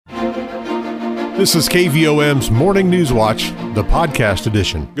This is KVOM's Morning News Watch, the podcast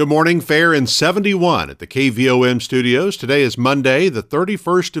edition. Good morning, fair and 71 at the KVOM studios. Today is Monday, the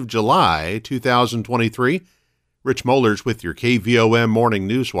 31st of July, 2023. Rich Mollers with your KVOM Morning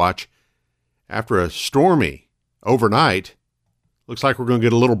News Watch. After a stormy overnight, looks like we're going to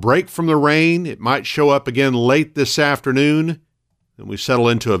get a little break from the rain. It might show up again late this afternoon, and we settle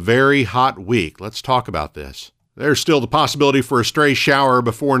into a very hot week. Let's talk about this. There's still the possibility for a stray shower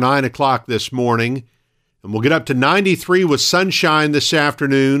before 9 o'clock this morning, and we'll get up to 93 with sunshine this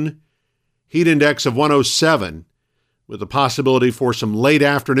afternoon, heat index of 107, with the possibility for some late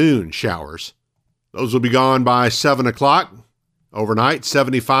afternoon showers. Those will be gone by 7 o'clock. Overnight,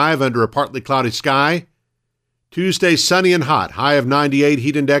 75 under a partly cloudy sky. Tuesday, sunny and hot, high of 98,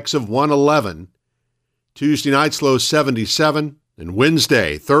 heat index of 111. Tuesday night's low 77. And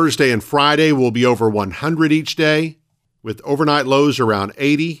Wednesday, Thursday, and Friday will be over 100 each day, with overnight lows around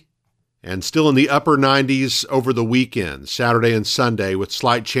 80, and still in the upper 90s over the weekend, Saturday and Sunday, with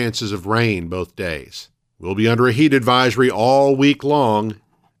slight chances of rain both days. We'll be under a heat advisory all week long,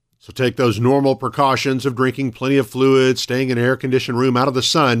 so take those normal precautions of drinking plenty of fluid, staying in an air-conditioned room out of the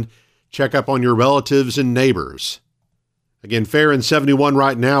sun, check up on your relatives and neighbors. Again, fair and 71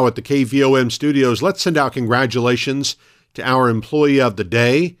 right now at the KVOM studios. Let's send out congratulations to our employee of the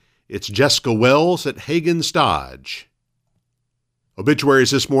day. It's Jessica Wells at Hagen's Dodge.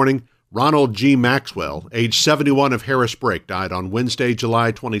 Obituaries this morning. Ronald G. Maxwell, age 71 of Harris Brake, died on Wednesday,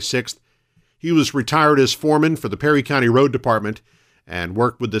 July 26th. He was retired as foreman for the Perry County Road Department and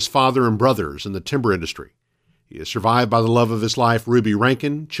worked with his father and brothers in the timber industry. He is survived by the love of his life, Ruby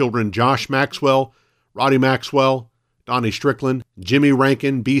Rankin, children Josh Maxwell, Roddy Maxwell, Donnie Strickland, Jimmy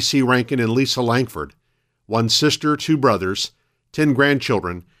Rankin, B.C. Rankin, and Lisa Langford. One sister, 2 brothers, 10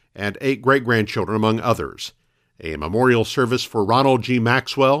 grandchildren, and 8 great-grandchildren, among others. A memorial service for Ronald G.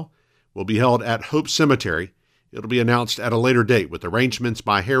 Maxwell will be held at Hope Cemetery. It'll be announced at a later date with arrangements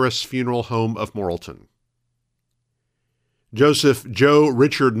by Harris Funeral Home of Morrilton. Joseph Joe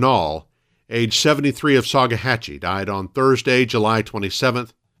Richard Nall, age 73 of Saugahatchee, died on Thursday, July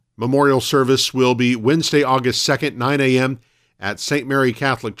 27th. Memorial service will be Wednesday, August 2nd, 9 a.m. at St. Mary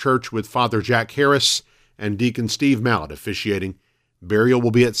Catholic Church with Father Jack Harris and Deacon Steve Mallet officiating. Burial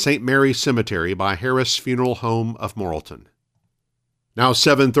will be at St. Mary Cemetery by Harris Funeral Home of Morrilton. Now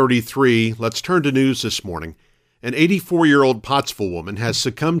 7:33, let's turn to news this morning. An 84-year-old Pottsville woman has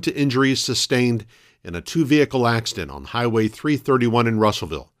succumbed to injuries sustained in a 2-vehicle accident on Highway 331 in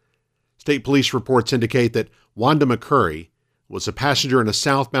Russellville. State police reports indicate that Wanda McCurry was a passenger in a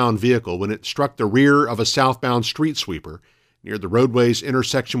southbound vehicle when it struck the rear of a southbound street sweeper near the roadway's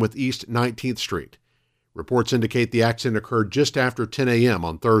intersection with East 19th Street. Reports indicate the accident occurred just after 10 a.m.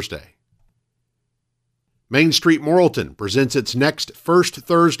 on Thursday. Main Street Morrilton presents its next First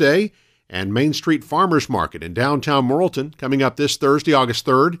Thursday and Main Street Farmers Market in downtown Morrilton coming up this Thursday, August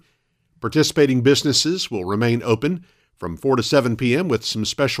 3rd. Participating businesses will remain open from 4 to 7 p.m. with some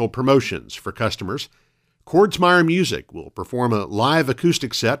special promotions for customers. Cordsmeyer Music will perform a live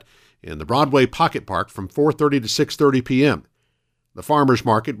acoustic set in the Broadway Pocket Park from 4:30 to 6:30 p.m. The Farmers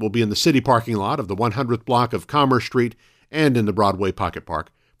Market will be in the city parking lot of the 100th block of Commerce Street and in the Broadway Pocket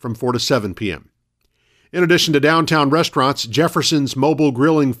Park from 4 to 7 p.m. In addition to downtown restaurants, Jefferson's Mobile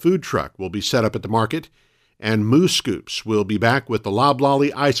Grilling Food Truck will be set up at the market, and Moose Scoops will be back with the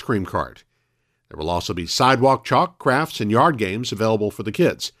Loblolly Ice Cream Cart. There will also be sidewalk chalk, crafts, and yard games available for the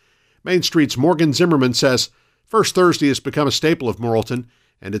kids. Main Street's Morgan Zimmerman says, First Thursday has become a staple of Morrilton,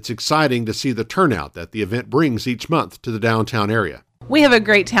 and it's exciting to see the turnout that the event brings each month to the downtown area. We have a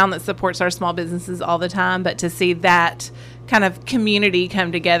great town that supports our small businesses all the time, but to see that kind of community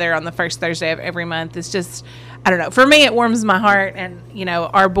come together on the first Thursday of every month is just, I don't know, for me it warms my heart. And, you know,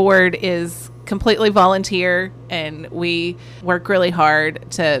 our board is completely volunteer, and we work really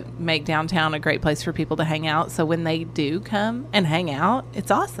hard to make downtown a great place for people to hang out. So when they do come and hang out, it's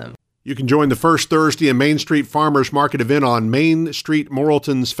awesome. You can join the First Thursday and Main Street Farmers Market event on Main Street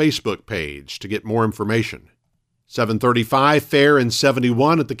Morrilton's Facebook page to get more information. 7:35, fair and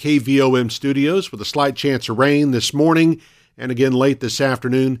 71 at the KVOM studios with a slight chance of rain this morning and again late this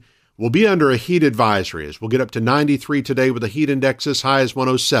afternoon. We'll be under a heat advisory as we'll get up to 93 today with a heat index as high as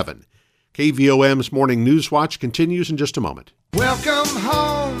 107. KVOM's Morning News Watch continues in just a moment. Welcome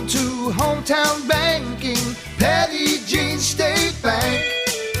home to hometown banking, Petit Jean State Bank.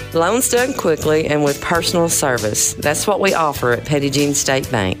 Loans done quickly and with personal service. That's what we offer at Petit Jean State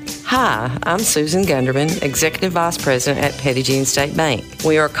Bank. Hi, I'm Susan Gunderman, Executive Vice President at Petit Jean State Bank.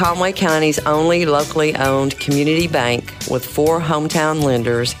 We are Conway County's only locally owned community bank with 4 hometown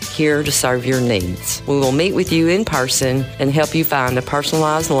lenders here to serve your needs. We will meet with you in person and help you find a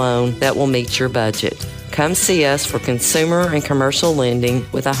personalized loan that will meet your budget. Come see us for consumer and commercial lending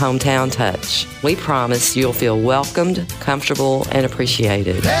with a hometown touch. We promise you'll feel welcomed, comfortable, and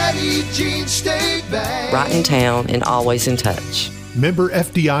appreciated. Petit Jean State Bank. Right in town and always in touch. Member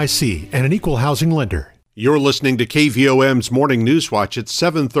FDIC and an equal housing lender. You're listening to KVOM's Morning News Watch at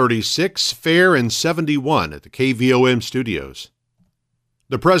 7:36, fair and 71 at the KVOM studios.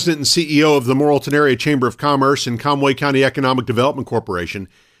 The president and CEO of the Morrilton Area Chamber of Commerce and Conway County Economic Development Corporation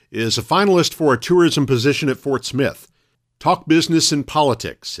is a finalist for a tourism position at Fort Smith. Talk Business and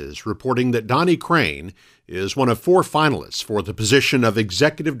Politics is reporting that Donnie Crane is one of 4 finalists for the position of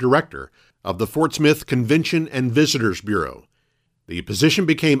Executive Director of the Fort Smith Convention and Visitors Bureau. The position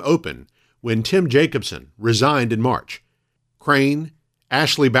became open when Tim Jacobson resigned in March. Crane,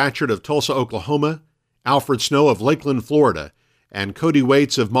 Ashley Batchard of Tulsa, Oklahoma, Alfred Snow of Lakeland, Florida, and Cody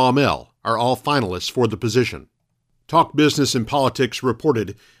Waits of Maumelle are all finalists for the position. Talk Business and Politics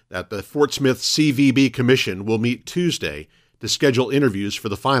reported that the Fort Smith CVB Commission will meet Tuesday to schedule interviews for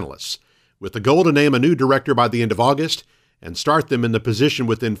the finalists, with the goal to name a new director by the end of August and start them in the position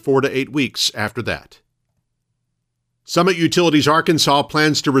within 4 to 8 weeks after that. Summit Utilities Arkansas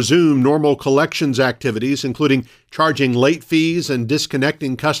plans to resume normal collections activities, including charging late fees and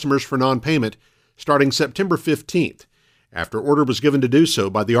disconnecting customers for non-payment, starting September 15th, after order was given to do so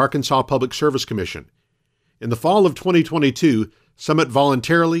by the Arkansas Public Service Commission. In the fall of 2022, Summit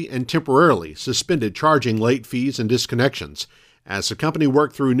voluntarily and temporarily suspended charging late fees and disconnections as the company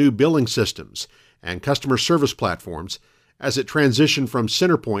worked through new billing systems and customer service platforms as it transitioned from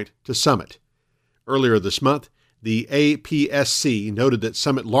CenterPoint to Summit. Earlier this month, the APSC noted that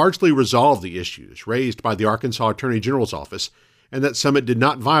Summit largely resolved the issues raised by the Arkansas Attorney General's office and that Summit did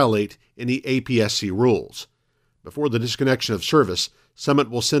not violate any APSC rules. Before the disconnection of service, Summit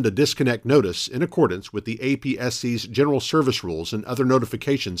will send a disconnect notice in accordance with the APSC's general service rules and other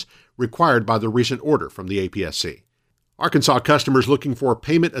notifications required by the recent order from the APSC. Arkansas customers looking for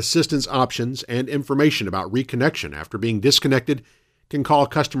payment assistance options and information about reconnection after being disconnected can call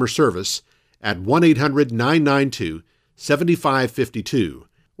customer service at 1-800-992-7552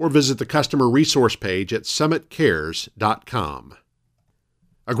 or visit the customer resource page at summitcares.com.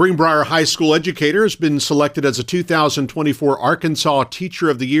 A Greenbrier High School educator has been selected as a 2024 Arkansas Teacher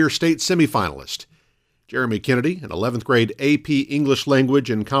of the Year state semifinalist. Jeremy Kennedy, an 11th grade AP English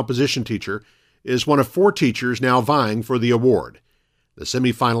Language and Composition teacher, is one of 4 teachers now vying for the award. The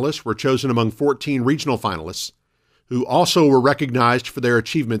semifinalists were chosen among 14 regional finalists, who also were recognized for their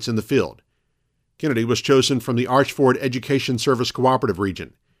achievements in the field. Kennedy was chosen from the Archford Education Service Cooperative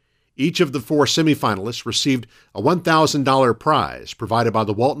region. Each of the 4 semifinalists received a $1,000 prize provided by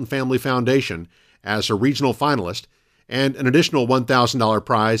the Walton Family Foundation as a regional finalist and an additional $1,000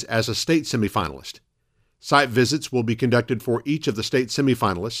 prize as a state semifinalist. Site visits will be conducted for each of the state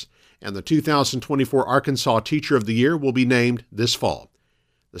semifinalists, and the 2024 Arkansas Teacher of the Year will be named this fall.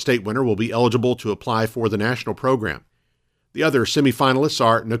 The state winner will be eligible to apply for the national program. The other semifinalists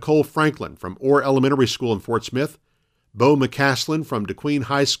are Nicole Franklin from Orr Elementary School in Fort Smith, Bo McCaslin from DeQueen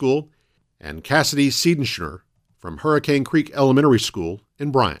High School, and Cassidy Siedenschner from Hurricane Creek Elementary School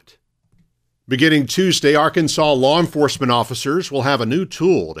in Bryant. Beginning Tuesday, Arkansas law enforcement officers will have a new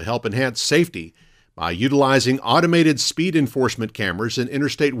tool to help enhance safety by utilizing automated speed enforcement cameras in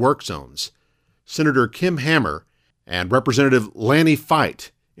interstate work zones. Senator Kim Hammer and Representative Lanny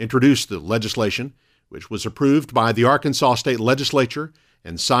Fite introduced the legislation, which was approved by the Arkansas State Legislature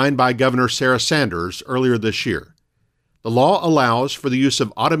and signed by Governor Sarah Sanders earlier this year. The law allows for the use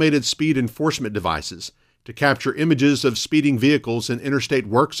of automated speed enforcement devices to capture images of speeding vehicles in interstate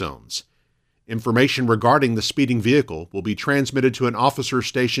work zones. Information regarding the speeding vehicle will be transmitted to an officer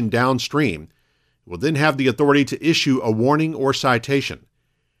stationed downstream, who will then have the authority to issue a warning or citation.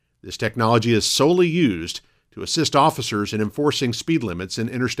 This technology is solely used to assist officers in enforcing speed limits in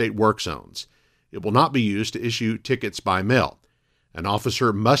interstate work zones. It will not be used to issue tickets by mail. An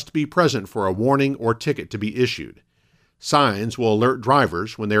officer must be present for a warning or ticket to be issued. Signs will alert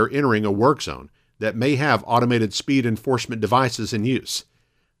drivers when they are entering a work zone that may have automated speed enforcement devices in use.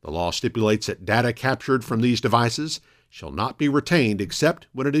 The law stipulates that data captured from these devices shall not be retained except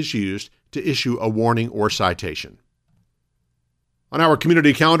when it is used to issue a warning or citation. On our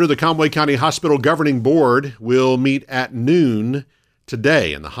community calendar, the Conway County Hospital Governing Board will meet at noon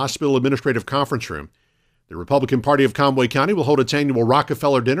today in the Hospital Administrative Conference Room. The Republican Party of Conway County will hold its annual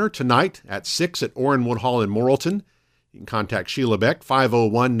Rockefeller Dinner tonight at 6 at Orenwood Hall in Morrilton. You can contact Sheila Beck,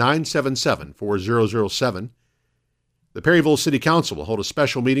 501-977-4007. The Perryville City Council will hold a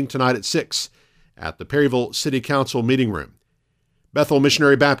special meeting tonight at 6 at the Perryville City Council meeting room. Bethel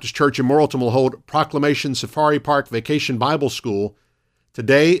Missionary Baptist Church in Morrilton will hold Proclamation Safari Park Vacation Bible School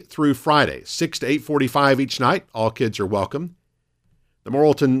today through Friday, 6 to 8:45 each night. All kids are welcome. The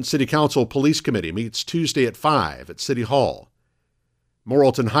Morrilton City Council Police Committee meets Tuesday at 5 at City Hall.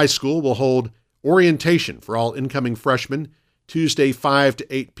 Morrilton High School will hold orientation for all incoming freshmen Tuesday 5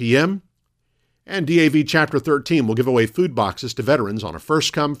 to 8 p.m. And DAV Chapter 13 will give away food boxes to veterans on a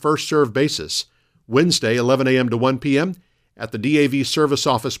first-come, first-served basis Wednesday 11 a.m. to 1 p.m. at the DAV Service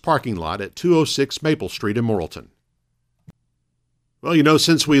Office parking lot at 206 Maple Street in Morrilton. Well,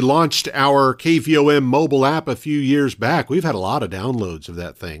 since we launched our KVOM mobile app a few years back, we've had a lot of downloads of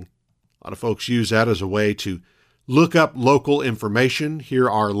that thing. A lot of folks use that as a way to look up local information, hear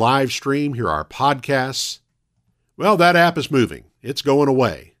our live stream, hear our podcasts. Well, that app is moving. It's going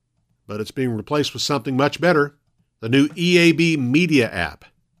away. But it's being replaced with something much better, the new EAB Media app.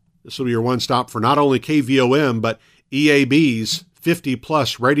 This will be your one-stop for not only KVOM, but EAB's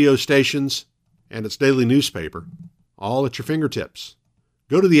 50-plus radio stations and its daily newspaper, all at your fingertips.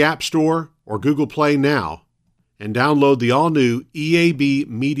 Go to the App Store or Google Play now and download the all-new EAB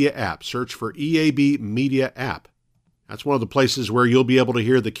Media app. Search for EAB Media app. That's one of the places where you'll be able to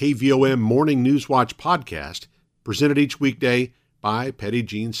hear the KVOM Morning News Watch podcast, presented each weekday by Petit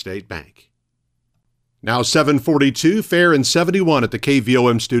Jean State Bank. Now 7:42, fair and 71 at the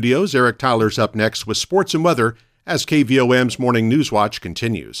KVOM studios. Eric Tyler's up next with sports and weather as KVOM's Morning News Watch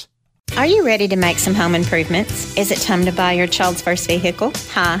continues. Are you ready to make some home improvements? Is it time to buy your child's first vehicle?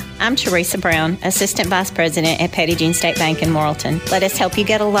 Hi, I'm Teresa Brown, Assistant Vice President at Petit Jean State Bank in Morrilton. Let us help you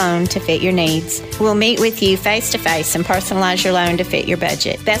get a loan to fit your needs. We'll meet with you face-to-face and personalize your loan to fit your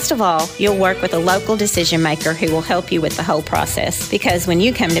budget. Best of all, you'll work with a local decision maker who will help you with the whole process. Because when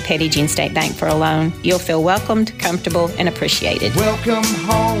you come to Petit Jean State Bank for a loan, you'll feel welcomed, comfortable, and appreciated. Welcome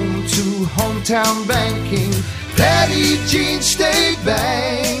home to hometown banking, Petit Jean State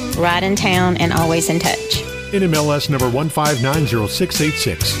Bank. Right in town and always in touch. NMLS number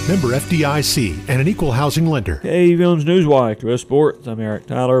 1590686, member FDIC, and an equal housing lender. KVOM's NewsWatch with sports. I'm Eric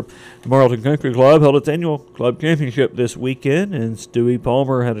Tyler. The Morrilton Country Club held its annual club championship this weekend, and Stewie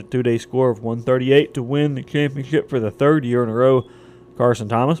Palmer had a two-day score of 138 to win the championship for the third year in a row. Carson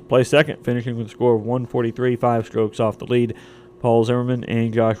Thomas placed second, finishing with a score of 143, 5 strokes off the lead. Paul Zimmerman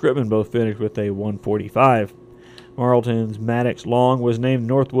and Josh Rittman both finished with a 145. Morrilton's Maddox Long was named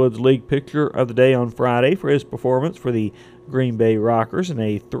Northwoods League Pitcher of the Day on Friday for his performance for the Green Bay Rockers in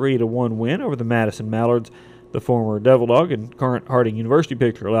a 3-1 win over the Madison Mallards. The former Devil Dog and current Harding University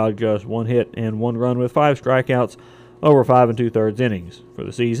pitcher allowed just one hit and one run with 5 strikeouts over 5 2/3 innings. For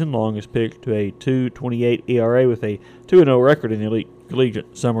the season, Long has pitched to a 2.28 ERA with a 2-0 record in the Elite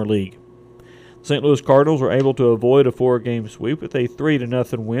Collegiate Summer League. The St. Louis Cardinals were able to avoid a 4-game sweep with a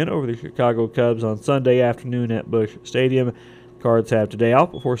 3-0 win over the Chicago Cubs on Sunday afternoon at Busch Stadium. The Cards have today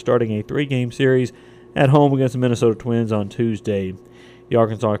off before starting a 3-game series at home against the Minnesota Twins on Tuesday. The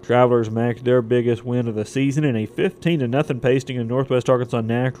Arkansas Travelers matched their biggest win of the season in a 15-0 pasting of Northwest Arkansas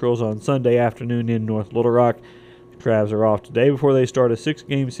Naturals on Sunday afternoon in North Little Rock. The Travs are off today before they start a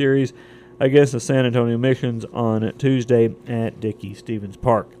 6-game series against the San Antonio Missions on Tuesday at Dickey-Stevens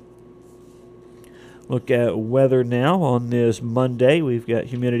Park. Look at weather now on this Monday. We've got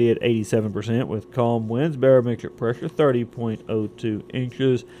humidity at 87% with calm winds. Barometric pressure 30.02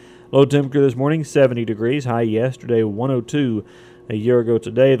 inches. Low temperature this morning 70 degrees. High yesterday 102. A year ago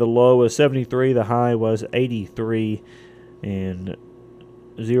today the low was 73. The high was 83. And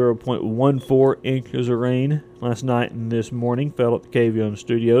 0.14 inches of rain last night and this morning fell at the KVOM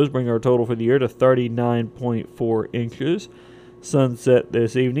studios, bringing our total for the year to 39.4 inches. Sunset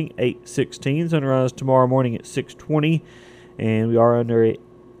this evening, 8:16. Sunrise tomorrow morning at 6:20. And we are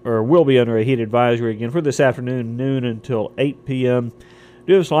will be under a heat advisory again for this afternoon, noon until 8 p.m.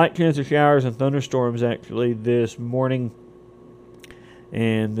 Do have a slight chance of showers and thunderstorms actually this morning.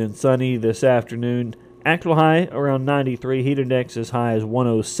 And then sunny this afternoon. Actual high around 93. Heat index as high as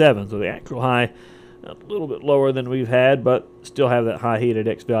 107. So the actual high a little bit lower than we've had, but still have that high heat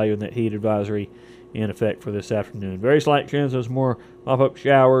index value and that heat advisory in effect for this afternoon. Very slight chance of more pop-up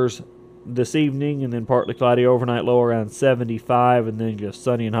showers this evening, and then partly cloudy overnight, low around 75, and then just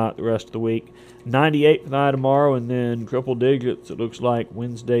sunny and hot the rest of the week. 98 for the high tomorrow, and then triple digits, it looks like,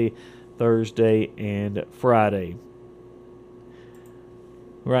 Wednesday, Thursday, and Friday.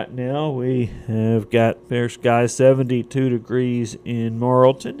 Right now, we have got fair skies, 72 degrees in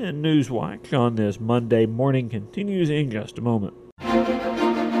Morrilton, and NewsWatch on this Monday morning continues in just a moment.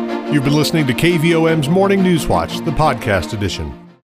 You've been listening to KVOM's Morning News Watch, the podcast edition.